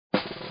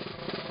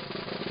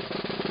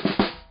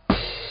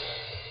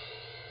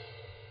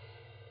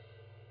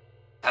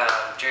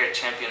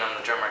Great Champion. I'm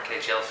the drummer at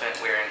Cage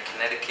Elephant. We're in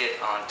Connecticut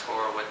on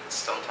tour with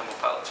Stone Temple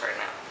Pilots right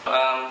now.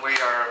 We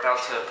are about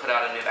to put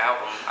out a new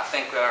album. I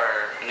think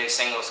our new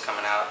single's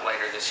coming out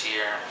later this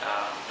year,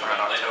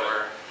 around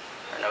October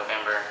or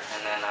November,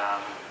 and then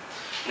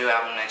new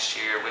album next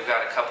year. We've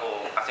got a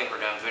couple. I think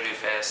we're doing Voodoo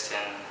Fest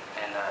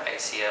and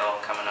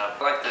ACL coming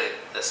up. I like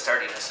the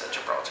sturdiness of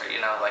Gibraltar.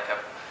 You know, like I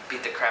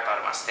beat the crap out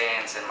of my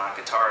stands, and my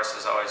guitarist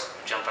was always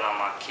jumping on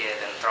my kit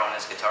and throwing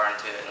his guitar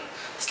into it, and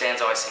the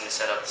stands always seem to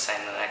set up the same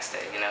the next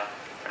day, you know,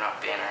 they're not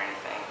bent or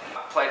anything.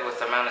 I played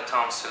with the mounted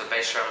toms to the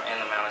bass drum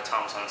and the mounted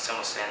toms on the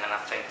cymbal stand, and I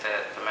think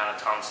that the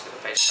mounted toms to the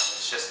bass drum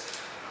is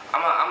just,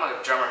 I'm a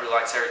drummer who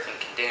likes everything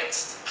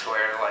condensed to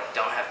where like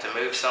don't have to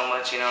move so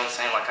much, you know what I'm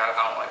saying? Like I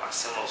don't like my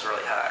cymbals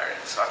really high, right?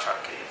 So I try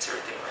to condense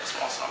everything really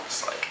small, so I'm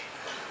just like,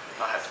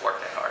 I don't have to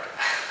work that hard.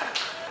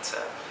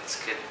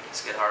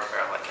 It's good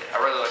hardware. I like it.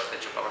 I really like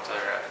the Gibraltar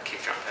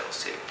kick drum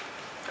pedals too.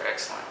 They're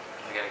excellent.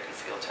 They got a good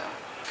feel to them.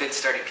 Good,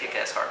 sturdy,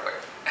 kick-ass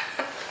hardware.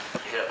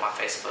 Hit up my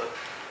Facebook,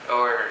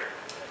 or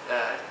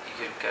you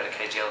could go to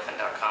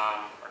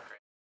cageelephant.com.